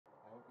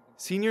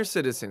Senior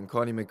citizen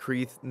Connie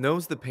McCreath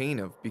knows the pain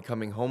of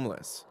becoming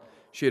homeless.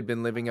 She had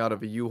been living out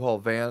of a U-Haul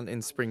van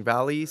in Spring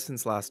Valley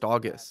since last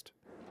August.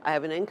 I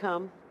have an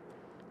income,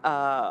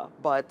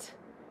 but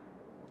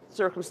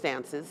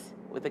circumstances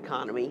with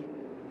economy,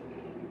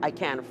 I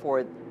can't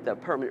afford the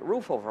permanent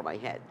roof over my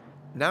head.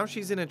 Now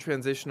she's in a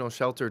transitional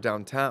shelter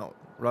downtown,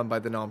 run by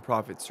the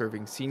nonprofit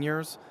serving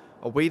seniors,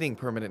 awaiting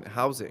permanent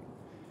housing.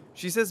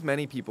 She says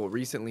many people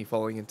recently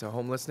falling into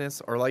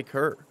homelessness are like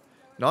her,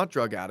 not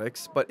drug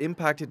addicts, but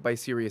impacted by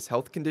serious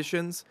health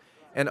conditions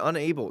and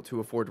unable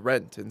to afford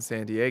rent in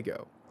San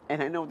Diego.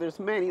 And I know there's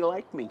many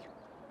like me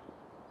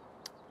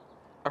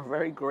are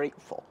very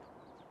grateful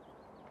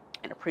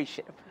and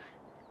appreciative.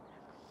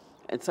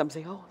 And some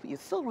say, oh, you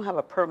still don't have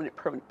a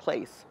permanent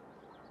place.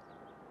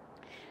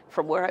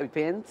 From where I've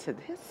been to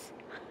this,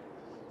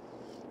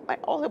 I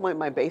only want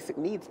my basic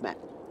needs met.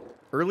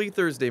 Early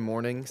Thursday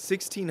morning,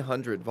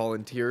 1,600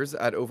 volunteers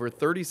at over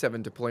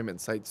 37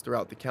 deployment sites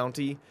throughout the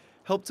county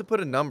helped to put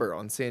a number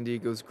on San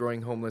Diego's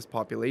growing homeless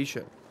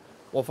population.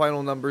 While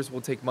final numbers will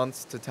take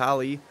months to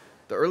tally,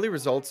 the early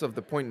results of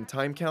the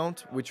point-in-time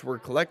count, which were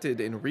collected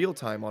in real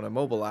time on a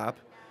mobile app,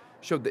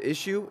 showed the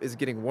issue is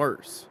getting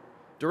worse.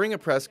 During a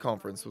press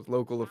conference with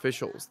local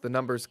officials, the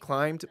numbers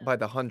climbed by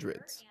the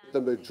hundreds.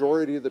 The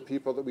majority of the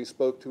people that we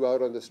spoke to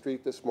out on the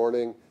street this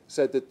morning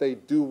said that they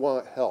do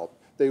want help.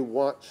 They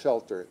want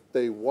shelter.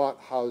 They want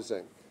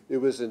housing. It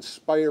was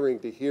inspiring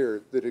to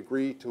hear the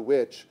degree to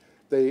which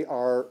they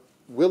are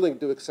willing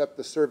to accept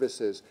the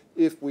services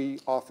if we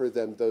offer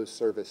them those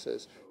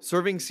services.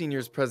 Serving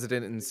Seniors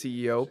President and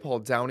CEO Paul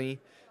Downey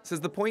says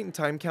the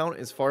point-in-time count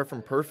is far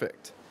from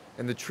perfect,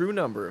 and the true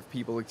number of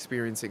people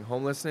experiencing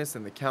homelessness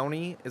in the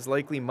county is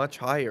likely much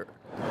higher.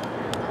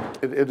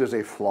 It is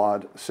a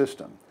flawed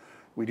system.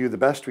 We do the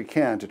best we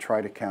can to try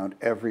to count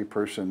every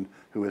person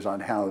who is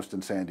unhoused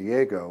in San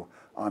Diego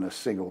on a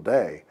single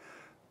day,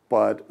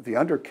 but the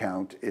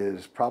undercount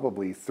is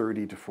probably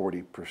 30 to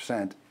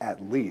 40%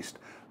 at least.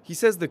 He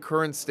says the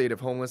current state of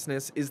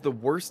homelessness is the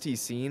worst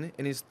he's seen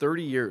in his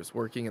 30 years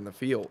working in the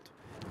field.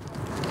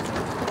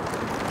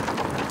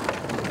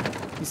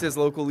 He says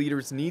local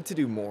leaders need to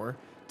do more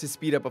to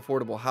speed up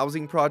affordable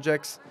housing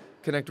projects,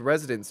 connect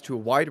residents to a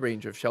wide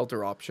range of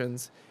shelter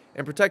options,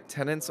 and protect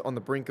tenants on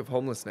the brink of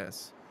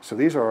homelessness. So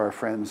these are our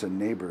friends and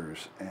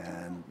neighbors,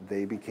 and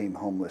they became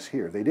homeless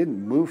here. They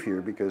didn't move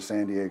here because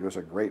San Diego is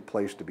a great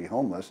place to be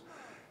homeless.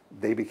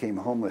 They became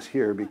homeless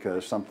here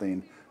because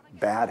something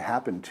bad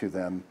happened to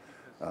them,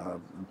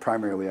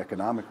 primarily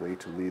economically,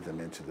 to lead them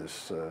into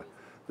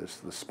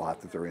the spot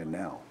that they're in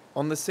now.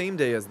 On the same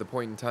day as the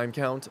point-in-time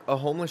count, a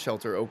homeless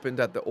shelter opened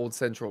at the Old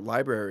Central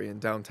Library in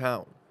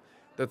downtown.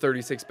 The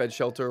 36-bed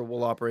shelter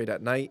will operate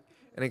at night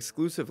and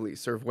exclusively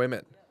serve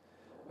women.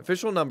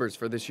 Official numbers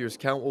for this year's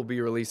count will be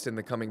released in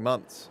the coming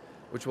months,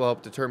 which will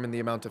help determine the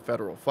amount of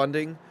federal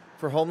funding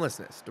for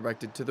homelessness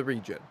directed to the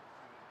region.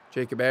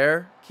 Jacob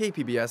Aere,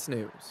 KPBS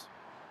News.